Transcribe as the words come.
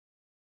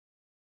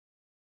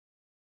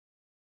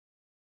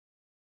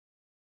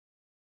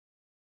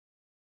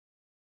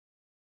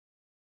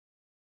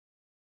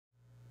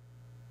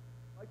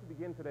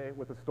begin today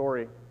with a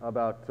story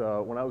about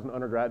when I was an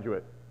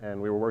undergraduate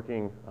and we were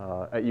working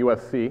at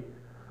USC,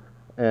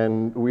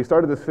 and we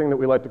started this thing that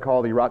we like to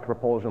call the Rocket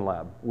Propulsion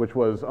Lab, which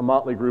was a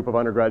motley group of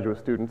undergraduate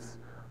students.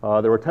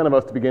 There were 10 of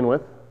us to begin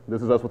with.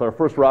 This is us with our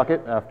first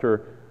rocket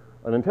after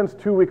an intense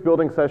 2-week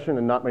building session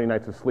and not many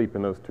nights of sleep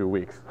in those 2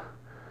 weeks.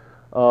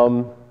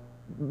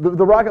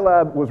 The Rocket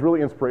Lab was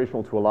really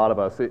inspirational to a lot of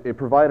us. It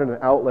provided an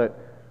outlet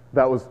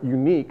that was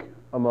unique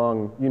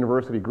among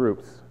university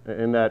groups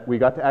in that we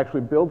got to actually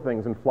build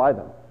things and fly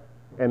them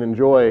and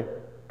enjoy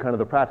kind of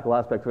the practical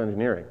aspects of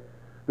engineering.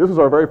 This was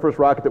our very first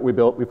rocket that we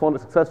built. We've flown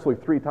it successfully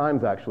 3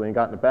 times actually and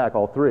gotten it back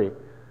all 3,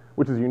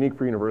 which is unique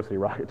for university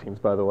rocket teams,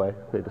 by the way.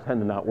 They tend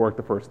to not work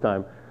the first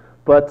time.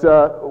 But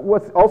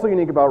what's also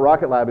unique about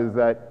Rocket Lab is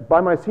that by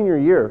my senior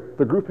year,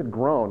 the group had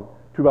grown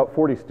to about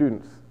 40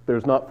 students.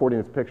 There's not 40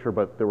 in this picture,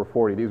 but there were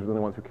 40. These were the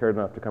only ones who cared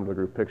enough to come to the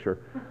group picture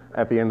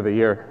at the end of the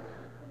year.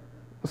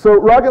 So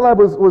Rocket Lab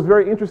was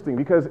very interesting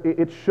because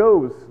it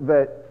shows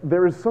that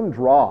there is some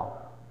draw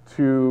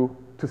to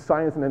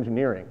science and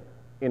engineering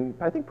in,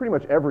 I think, pretty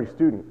much every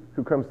student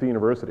who comes to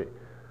university.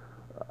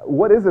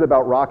 What is it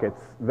about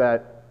rockets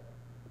that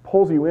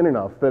pulls you in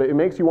enough that it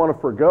makes you want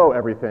to forgo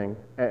everything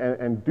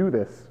and do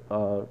this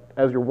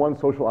as your one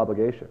social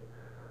obligation?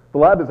 The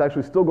lab is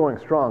actually still going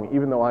strong,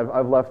 even though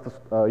I've left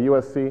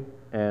USC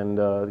and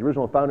the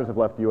original founders have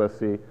left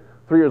USC.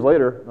 3 years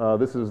later,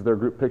 this is their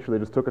group picture they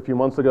just took a few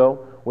months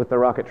ago with their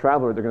rocket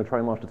Traveler. They're going to try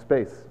and launch to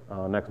space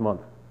next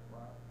month. Wow.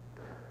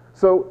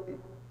 So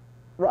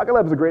Rocket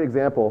Lab is a great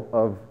example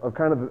of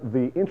kind of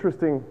the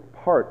interesting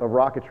part of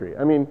rocketry.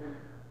 I mean,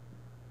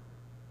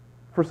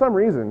 for some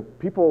reason,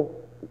 people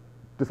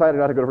decided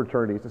not to go to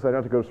fraternities, decided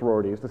not to go to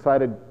sororities,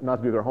 decided not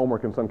to do their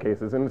homework in some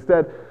cases, and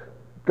instead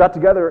got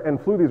together and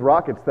flew these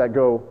rockets that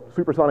go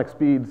supersonic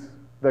speeds,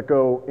 that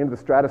go into the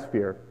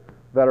stratosphere,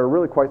 that are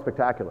really quite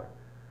spectacular.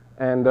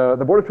 And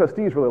the Board of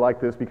Trustees really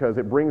liked this because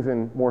it brings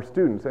in more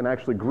students and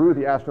actually grew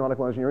the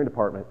astronautical engineering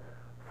department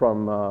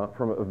from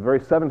a very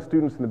 7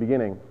 students in the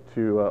beginning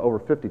to over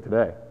 50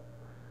 today.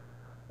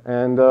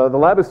 And the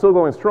lab is still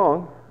going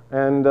strong,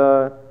 and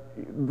the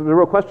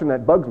real question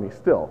that bugs me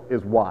still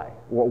is why?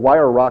 Why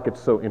are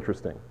rockets so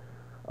interesting?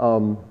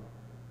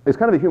 It's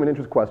kind of a human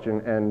interest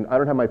question, and I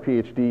don't have my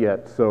PhD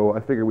yet, so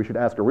I figured we should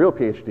ask a real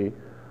PhD.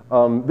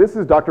 This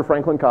is Dr.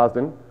 Franklin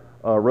Cosden,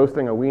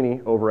 roasting a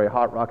weenie over a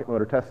hot rocket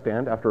motor test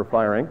stand after a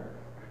firing.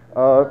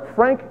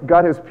 Frank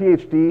got his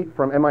PhD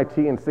from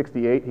MIT in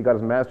 '68. He got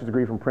his master's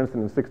degree from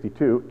Princeton in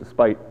 '62,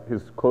 despite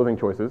his clothing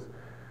choices.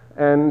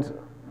 And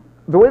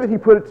the way that he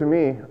put it to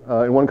me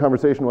in one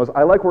conversation was,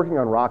 I like working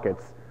on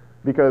rockets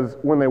because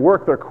when they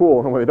work, they're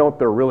cool, and when they don't,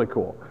 they're really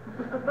cool.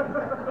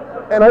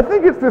 And I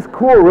think it's this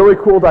really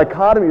cool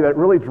dichotomy that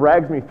really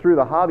drags me through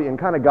the hobby and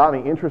kind of got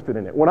me interested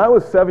in it. When I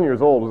was 7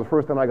 years old, was the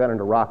first time I got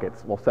into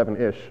rockets. Well,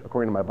 7-ish,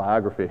 according to my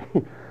biography.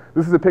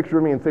 This is a picture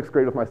of me in 6th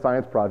grade with my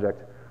science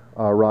project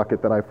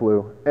rocket that I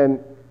flew.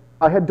 And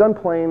I had done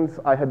planes,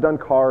 I had done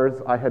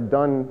cars, I had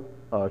done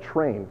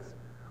trains,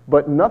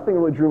 but nothing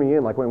really drew me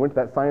in like when I went to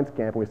that science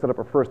camp and we set up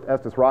our first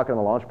Estes rocket on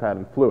the launch pad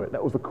and flew it.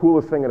 That was the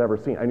coolest thing I'd ever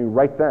seen. I knew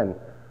right then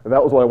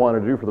that was what I wanted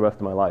to do for the rest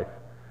of my life.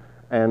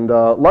 And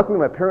luckily,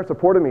 my parents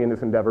supported me in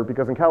this endeavor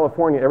because in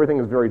California, everything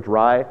is very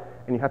dry,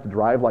 and you have to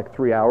drive like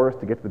 3 hours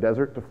to get to the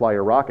desert to fly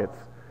your rockets.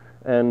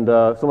 And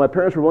so my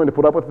parents were willing to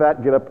put up with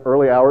that, get up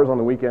early hours on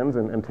the weekends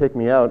and take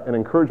me out and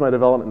encourage my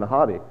development in the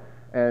hobby.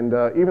 And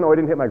even though I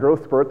didn't hit my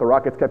growth spurt, the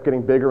rockets kept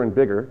getting bigger and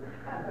bigger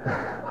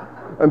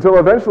until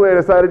eventually I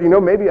decided, you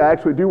know, maybe I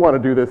actually do want to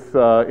do this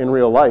in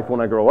real life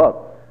when I grow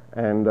up.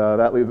 And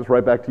that leads us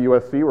right back to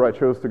USC, where I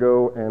chose to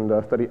go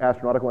and study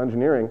astronautical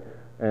engineering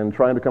and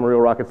try and become a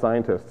real rocket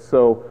scientist.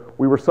 So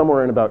we were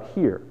somewhere in about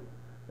here.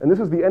 And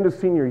this is the end of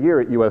senior year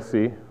at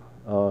USC.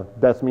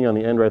 That's me on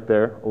the end right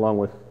there, along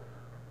with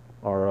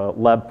our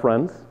lab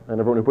friends and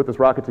everyone who put this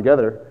rocket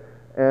together.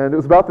 And it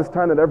was about this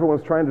time that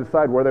everyone's trying to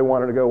decide where they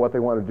wanted to go, what they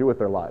wanted to do with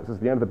their lives. This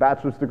is the end of the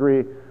bachelor's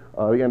degree,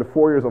 the end of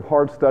 4 years of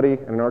hard study,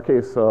 and in our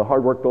case,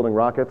 hard work building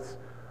rockets.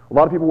 A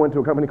lot of people went to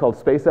a company called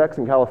SpaceX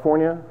in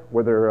California,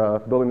 where they're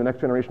building the next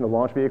generation of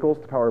launch vehicles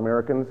to power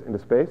Americans into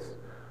space.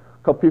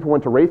 A couple people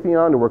went to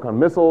Raytheon to work on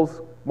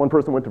missiles. One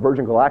person went to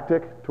Virgin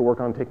Galactic to work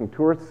on taking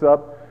tourists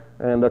up.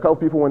 And a couple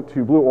people went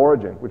to Blue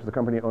Origin, which is a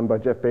company owned by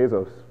Jeff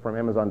Bezos from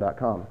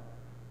Amazon.com.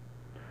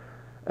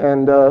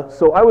 And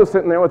so I was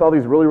sitting there with all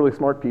these really, really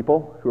smart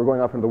people who were going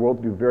off into the world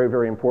to do very,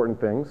 very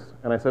important things.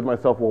 And I said to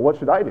myself, well, what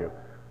should I do?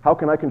 How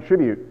can I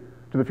contribute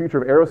to the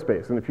future of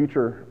aerospace and the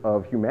future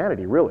of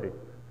humanity, really?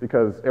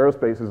 Because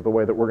aerospace is the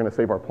way that we're going to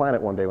save our planet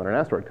one day when an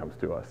asteroid comes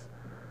to us.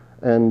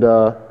 And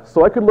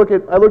so I looked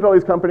at all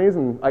these companies,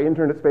 and I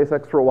interned at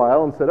SpaceX for a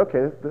while and said,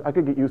 okay, I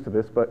could get used to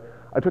this, but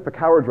I took the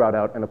coward's route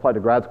out and applied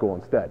to grad school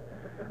instead.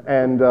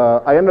 And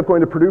I ended up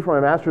going to Purdue for my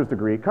master's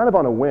degree, kind of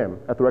on a whim,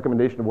 at the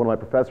recommendation of one of my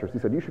professors. He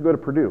said, you should go to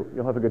Purdue,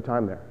 you'll have a good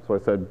time there. So I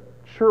said,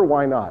 sure,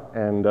 why not?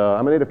 And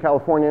I'm a native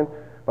Californian,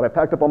 but I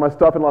packed up all my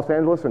stuff in Los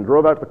Angeles and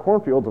drove out to the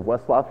cornfields of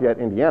West Lafayette,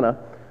 Indiana,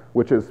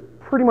 which is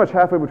pretty much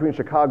halfway between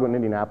Chicago and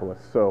Indianapolis,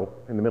 so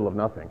in the middle of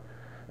nothing.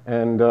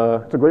 And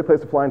it's a great place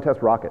to fly and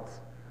test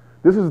rockets.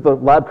 This is the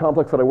lab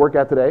complex that I work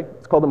at today.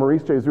 It's called the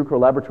Maurice J. Zucrow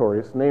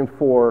Laboratories, named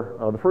for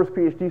the first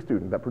PhD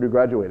student that Purdue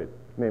graduated,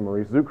 named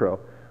Maurice Zucrow,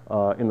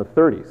 in the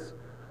 30s.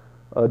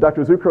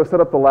 Dr. Zucrow set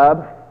up the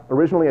lab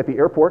originally at the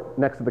airport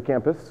next to the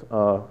campus.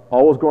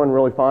 All was going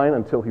really fine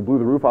until he blew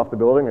the roof off the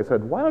building. I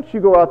said, why don't you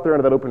go out there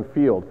into that open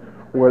field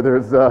where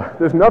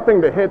there's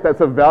nothing to hit that's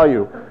of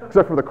value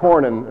except for the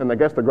corn and I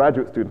guess the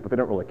graduate students, but they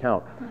don't really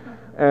count.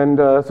 And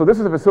so this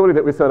is a facility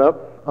that we set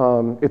up.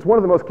 It's one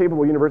of the most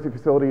capable university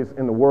facilities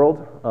in the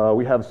world.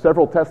 We have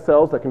several test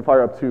cells that can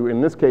fire up to, in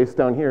this case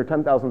down here,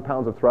 10,000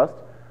 pounds of thrust.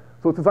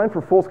 So it's designed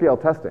for full-scale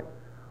testing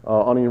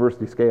on a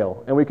university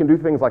scale. And we can do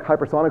things like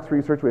hypersonics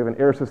research. We have an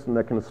air system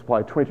that can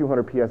supply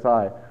 2,200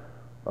 psi,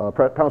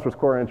 pounds per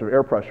square inch of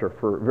air pressure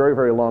for very,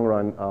 very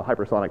long-run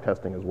hypersonic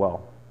testing as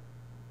well.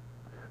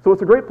 So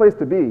it's a great place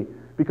to be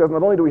because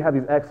not only do we have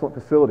these excellent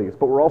facilities,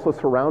 but we're also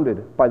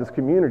surrounded by this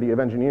community of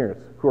engineers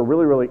who are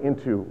really, really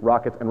into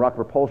rockets and rocket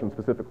propulsion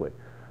specifically.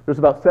 There's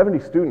about 70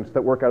 students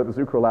that work out at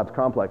the Zucrow Labs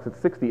complex. It's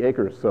 60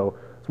 acres, so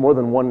it's more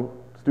than one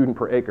student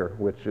per acre,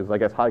 which is, I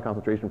guess, high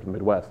concentration from the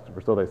Midwest,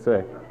 or so they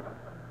say.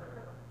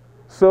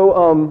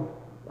 So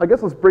I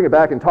guess let's bring it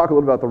back and talk a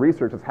little about the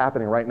research that's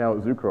happening right now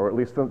at Zucrow, or at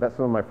least that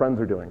some of my friends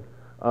are doing.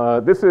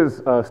 This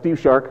is Steve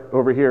Shark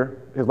over here.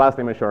 His last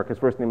name is Shark. His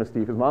first name is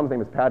Steve. His mom's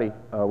name is Patty.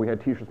 We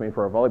had t-shirts made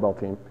for our volleyball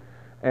team.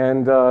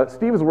 And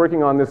Steve is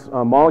working on this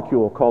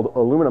molecule called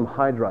aluminum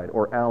hydride,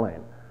 or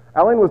alane.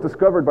 Alane was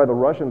discovered by the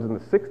Russians in the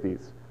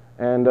 60s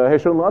and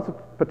has shown lots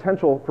of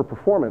potential for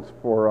performance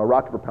for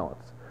rocket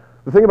propellants.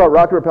 The thing about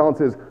rocket propellants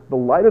is the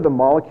lighter the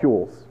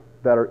molecules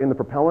that are in the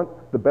propellant,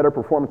 the better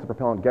performance the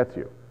propellant gets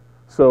you.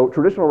 So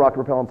traditional rocket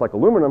propellants like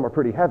aluminum are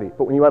pretty heavy,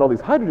 but when you add all these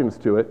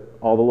hydrogens to it,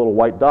 all the little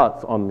white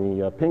dots on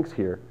the pinks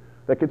here,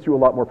 that gets you a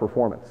lot more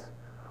performance.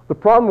 The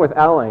problem with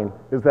alane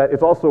is that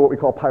it's also what we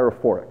call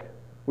pyrophoric,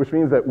 which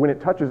means that when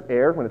it touches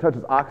air, when it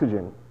touches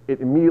oxygen, it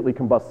immediately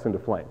combusts into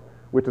flame,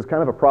 which is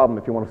kind of a problem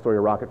if you want to store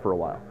your rocket for a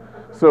while.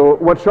 So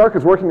what Shark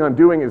is working on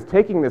doing is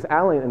taking this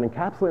alane and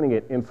encapsulating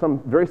it in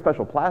some very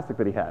special plastic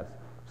that he has,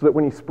 so that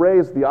when he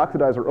sprays the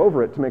oxidizer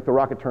over it to make the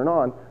rocket turn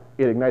on,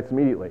 it ignites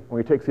immediately.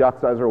 When he takes the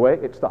oxidizer away,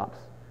 it stops.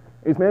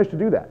 He's managed to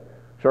do that.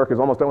 Shark is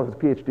almost done with his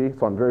PhD,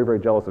 so I'm very, very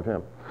jealous of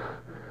him.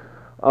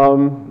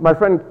 My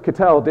friend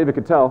Cattell, David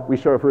Cattell, we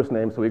share our first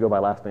names, so we go by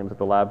last names at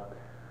the lab,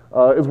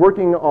 is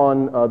working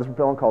on this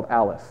propellant called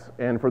Alice.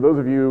 And for those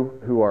of you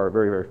who are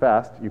very, very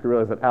fast, you can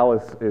realize that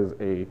Alice is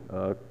a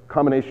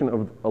combination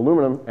of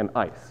aluminum and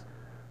ice.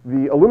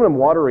 The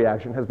aluminum-water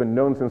reaction has been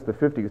known since the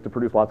 50s to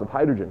produce lots of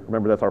hydrogen.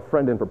 Remember, that's our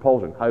friend in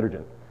propulsion,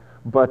 hydrogen.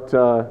 But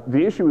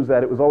the issue is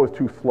that it was always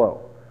too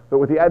slow. But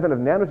with the advent of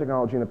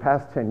nanotechnology in the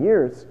past 10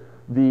 years,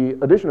 the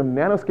addition of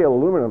nanoscale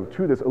aluminum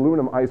to this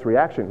aluminum-ice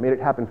reaction made it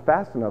happen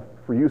fast enough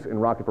for use in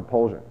rocket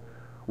propulsion.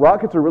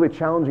 Rockets are really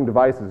challenging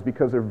devices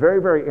because they're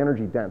very, very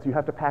energy dense. You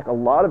have to pack a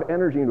lot of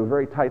energy into a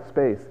very tight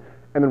space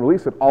and then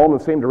release it all in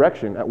the same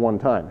direction at one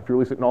time. If you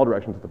release it in all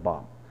directions, it's a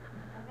bomb.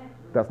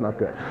 That's not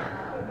good.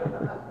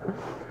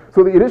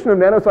 So the addition of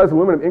nano-sized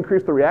aluminum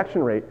increased the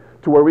reaction rate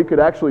to where we could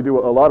actually do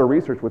a lot of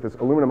research with this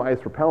aluminum ice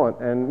propellant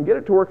and get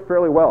it to work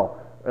fairly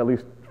well, at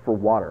least for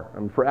water. I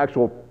mean, for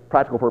actual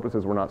practical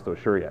purposes, we're not so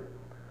sure yet.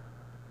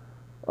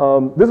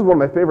 This is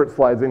one of my favorite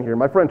slides in here.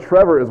 My friend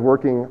Trevor is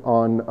working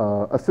on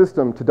a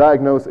system to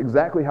diagnose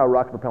exactly how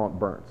rocket propellant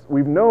burns.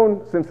 We've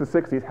known since the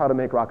 60s how to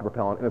make rocket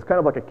propellant, and it's kind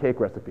of like a cake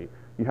recipe.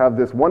 You have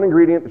this one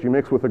ingredient that you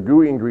mix with a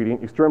gooey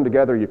ingredient, you stir them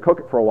together, you cook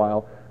it for a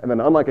while, and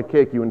then unlike a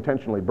cake, you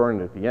intentionally burn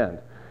it at the end.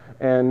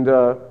 And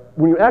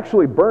when you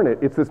actually burn it,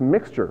 it's this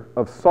mixture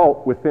of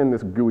salt within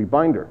this gooey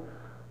binder.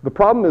 The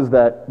problem is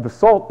that the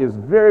salt is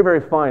very,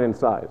 very fine in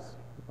size.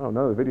 Oh,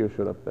 none of the video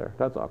showed up there.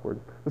 That's awkward.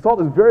 The salt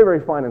is very,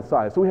 very fine in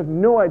size, so we have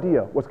no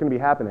idea what's going to be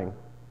happening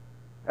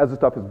as the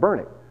stuff is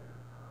burning.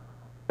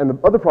 And the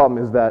other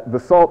problem is that the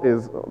salt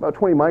is about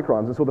 20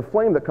 microns, and so the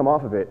flame that come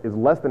off of it is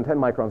less than 10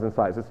 microns in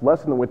size. It's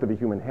less than the width of a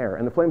human hair,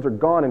 and the flames are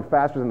gone in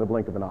faster than the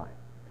blink of an eye.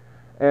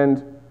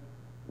 And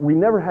we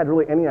never had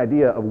really any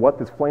idea of what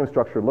this flame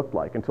structure looked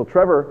like until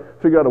Trevor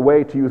figured out a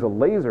way to use a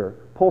laser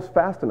pulse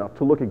fast enough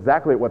to look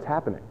exactly at what's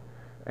happening.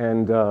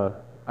 And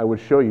I would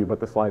show you, but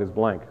the slide is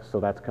blank, so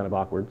that's kind of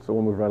awkward, so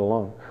we'll move right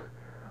along.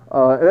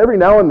 And every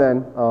now and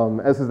then,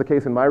 as is the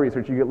case in my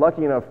research, you get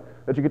lucky enough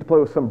that you get to play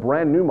with some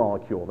brand new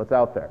molecule that's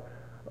out there.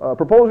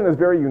 Propulsion is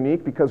very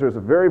unique because there's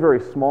a very, very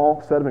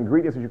small set of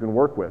ingredients that you can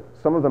work with.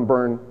 Some of them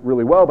burn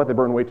really well, but they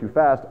burn way too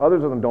fast.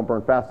 Others of them don't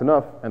burn fast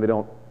enough, and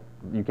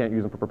you can't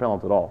use them for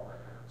propellants at all.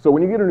 So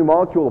when you get a new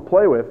molecule to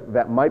play with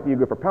that might be a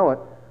good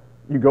propellant,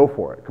 you go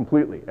for it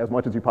completely, as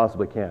much as you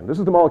possibly can. This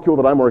is the molecule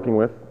that I'm working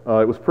with.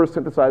 It was first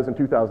synthesized in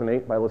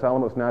 2008 by Los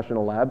Alamos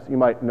National Labs. You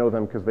might know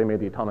them because they made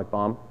the atomic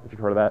bomb, if you've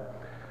heard of that.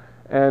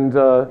 And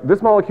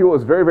this molecule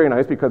is very, very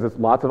nice because it's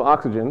lots of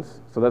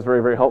oxygens, so that's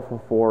very, very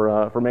helpful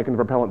for making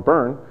the propellant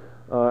burn.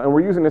 And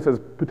we're using this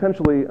as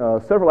potentially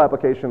several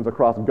applications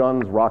across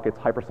guns, rockets,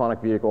 hypersonic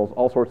vehicles,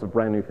 all sorts of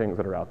brand new things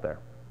that are out there.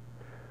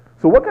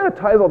 So what kind of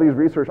ties all these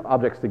research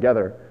objects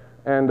together?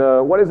 And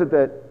what is it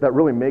that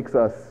really makes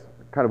us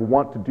kind of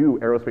want to do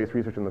aerospace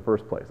research in the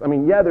first place. I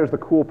mean, yeah, there's the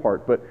cool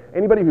part, but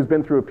anybody who's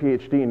been through a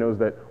PhD knows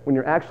that when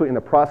you're actually in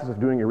the process of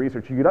doing your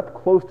research, you get up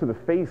close to the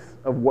face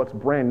of what's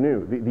brand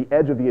new, the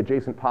edge of the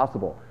adjacent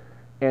possible.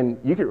 And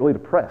you get really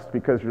depressed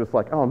because you're just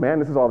like, oh man,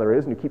 this is all there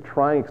is, and you keep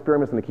trying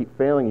experiments and they keep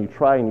failing, and you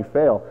try and you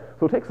fail.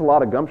 So it takes a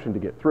lot of gumption to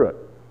get through it.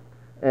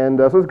 And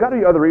so there's got to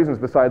be other reasons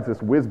besides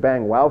this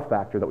whiz-bang wow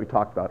factor that we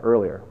talked about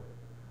earlier.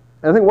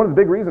 And I think one of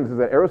the big reasons is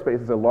that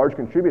aerospace is a large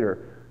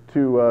contributor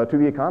to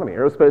the economy.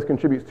 Aerospace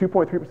contributes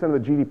 2.3% of the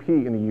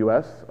GDP in the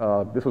US.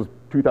 This was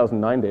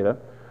 2009 data.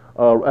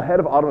 Ahead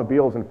of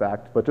automobiles, in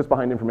fact, but just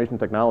behind information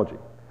technology.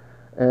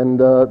 And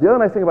the other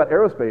nice thing about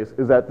aerospace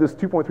is that this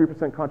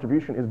 2.3%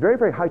 contribution is very,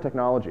 very high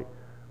technology.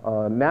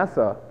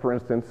 NASA, for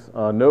instance,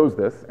 knows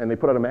this, and they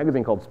put out a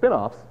magazine called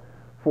Spin-Offs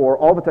for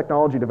all the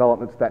technology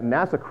developments that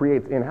NASA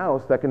creates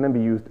in-house that can then be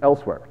used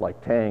elsewhere,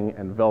 like Tang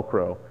and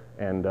Velcro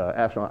and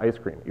astronaut ice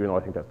cream, even though I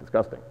think that's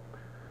disgusting.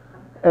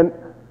 And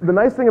the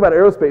nice thing about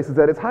aerospace is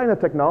that it's high enough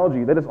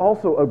technology that it's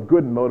also a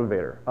good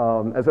motivator.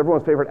 As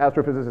everyone's favorite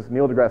astrophysicist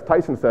Neil deGrasse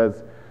Tyson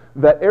says,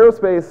 that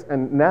aerospace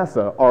and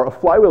NASA are a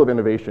flywheel of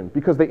innovation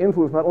because they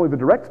influence not only the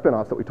direct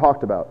spin-offs that we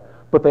talked about,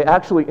 but they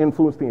actually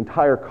influence the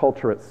entire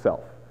culture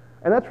itself.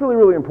 And that's really,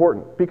 really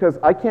important because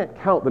I can't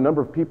count the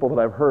number of people that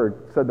I've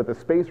heard said that the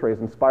space race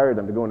inspired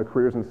them to go into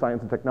careers in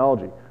science and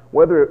technology.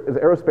 Whether it is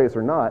aerospace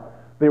or not,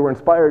 they were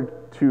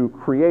inspired to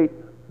create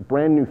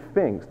brand new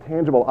things,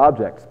 tangible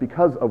objects,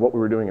 because of what we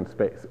were doing in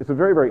space. It's a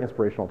very, very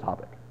inspirational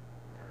topic.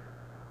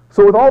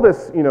 So with all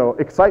this,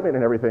 excitement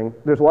and everything,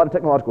 there's a lot of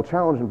technological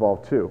challenge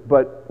involved too,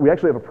 but we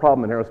actually have a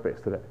problem in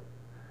aerospace today.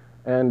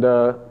 And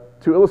to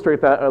illustrate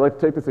that, I'd like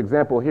to take this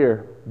example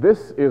here.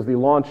 This is the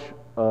launch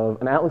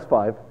of an Atlas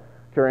V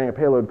carrying a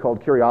payload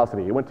called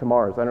Curiosity. It went to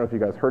Mars. I don't know if you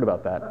guys heard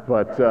about that,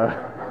 but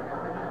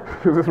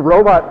it was this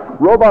robot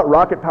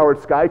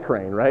rocket-powered sky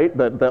crane, right,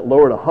 that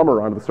lowered a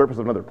Hummer onto the surface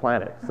of another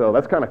planet. So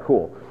that's kind of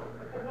cool.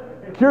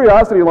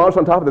 Curiosity launched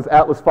on top of this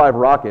Atlas V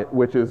rocket,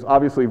 which is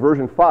obviously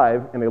version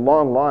 5 in a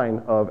long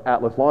line of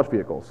Atlas launch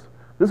vehicles.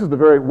 This is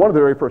one of the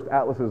very first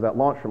Atlases that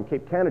launched from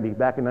Cape Kennedy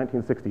back in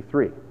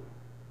 1963.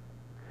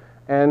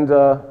 And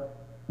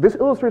this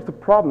illustrates the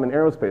problem in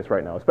aerospace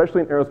right now,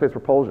 especially in aerospace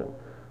propulsion.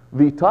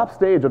 The top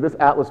stage of this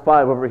Atlas V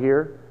over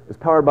here is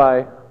powered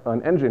by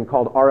an engine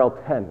called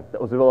RL-10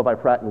 that was developed by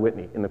Pratt &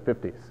 Whitney in the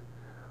 50s.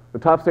 The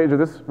top stage of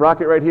this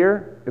rocket right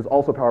here is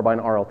also powered by an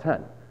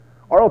RL-10.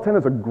 RL-10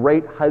 is a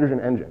great hydrogen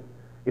engine.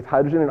 It's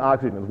hydrogen and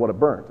oxygen is what it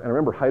burns. And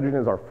remember,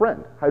 hydrogen is our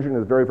friend. Hydrogen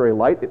is very, very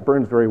light. It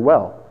burns very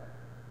well.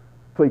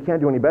 So you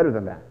can't do any better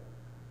than that.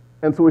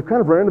 And so we've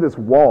kind of run into this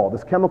wall,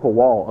 this chemical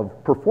wall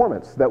of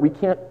performance that we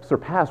can't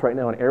surpass right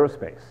now in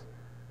aerospace.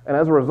 And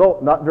as a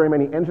result, not very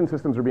many engine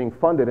systems are being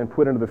funded and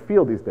put into the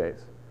field these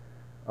days.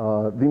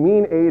 The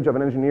mean age of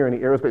an engineer in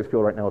the aerospace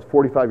field right now is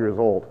 45 years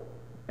old.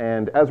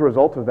 And as a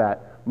result of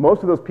that,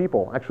 most of those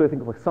people, actually I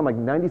think like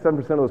 97%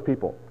 of those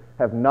people,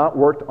 have not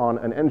worked on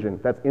an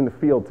engine that's in the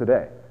field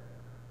today.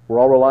 We're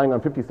all relying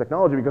on 50s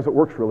technology because it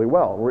works really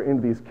well. We're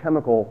into these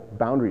chemical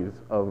boundaries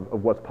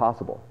of what's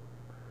possible.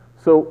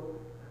 So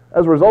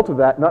as a result of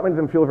that, not many of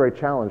them feel very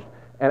challenged.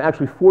 And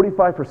actually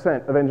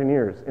 45% of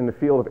engineers in the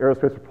field of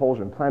aerospace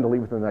propulsion plan to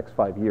leave within the next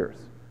 5 years,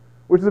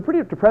 which is a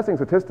pretty depressing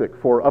statistic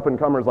for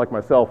up-and-comers like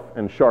myself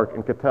and Shark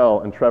and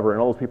Cattell and Trevor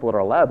and all those people at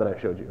our lab that I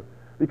showed you.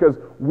 Because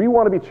we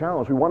want to be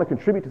challenged. We want to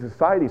contribute to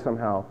society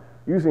somehow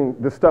using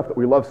this stuff that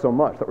we love so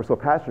much, that we're so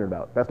passionate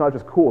about. That's not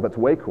just cool, that's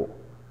way cool.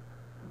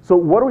 So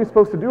what are we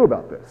supposed to do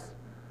about this?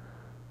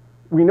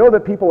 We know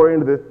that people are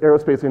into the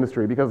aerospace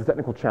industry because of the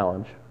technical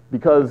challenge,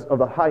 because of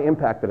the high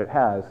impact that it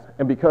has,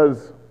 and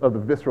because of the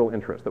visceral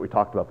interest that we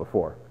talked about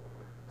before.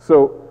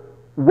 So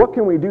what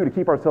can we do to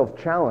keep ourselves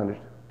challenged,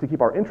 to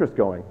keep our interest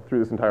going through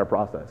this entire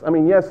process? I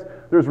mean, yes,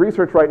 there's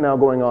research right now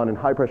going on in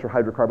high-pressure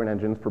hydrocarbon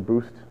engines for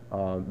boost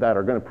that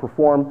are going to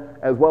perform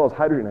as well as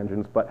hydrogen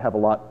engines, but have a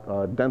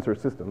lot denser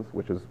systems,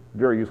 which is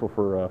very useful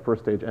for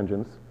first-stage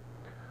engines.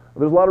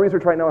 There's a lot of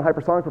research right now in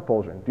hypersonic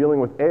propulsion, dealing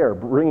with air,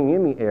 bringing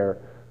in the air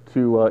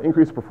to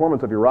increase the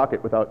performance of your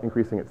rocket without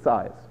increasing its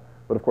size.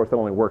 But of course, that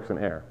only works in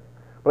air.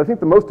 But I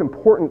think the most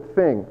important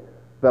thing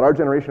that our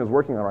generation is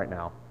working on right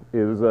now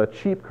is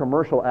cheap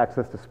commercial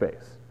access to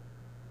space.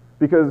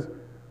 Because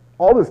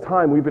all this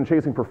time, we've been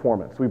chasing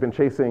performance. We've been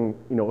chasing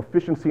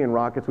efficiency in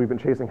rockets. We've been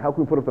chasing how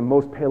can we put up the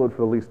most payload for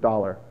the least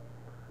dollar.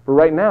 But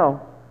right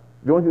now,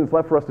 the only thing that's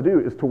left for us to do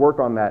is to work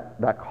on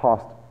that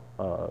cost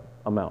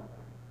amount.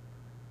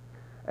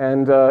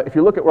 And if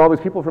you look at where all these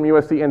people from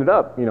USC ended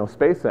up,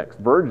 SpaceX,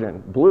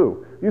 Virgin,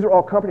 Blue, these are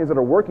all companies that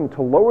are working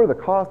to lower the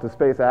cost of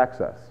space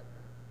access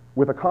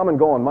with a common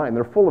goal in mind.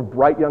 They're full of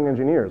bright young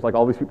engineers, like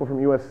all these people from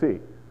USC,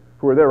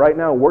 who are there right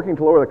now working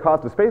to lower the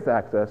cost of space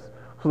access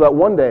so that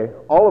one day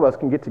all of us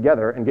can get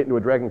together and get into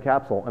a Dragon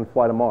capsule and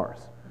fly to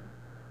Mars.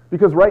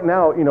 Because right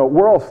now,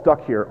 we're all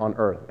stuck here on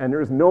Earth, and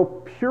there is no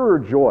purer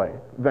joy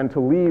than to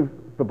leave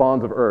the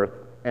bonds of Earth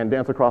and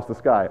dance across the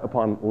sky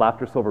upon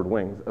laughter-silvered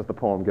wings, as the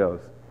poem goes.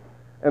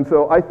 And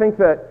so I think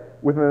that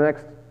within the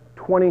next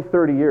 20,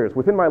 30 years,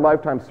 within my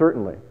lifetime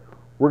certainly,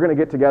 we're going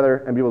to get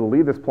together and be able to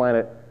leave this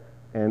planet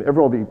and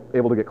everyone will be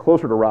able to get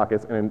closer to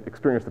rockets and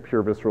experience the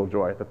pure visceral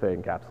joy that they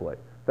encapsulate.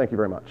 Thank you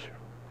very much.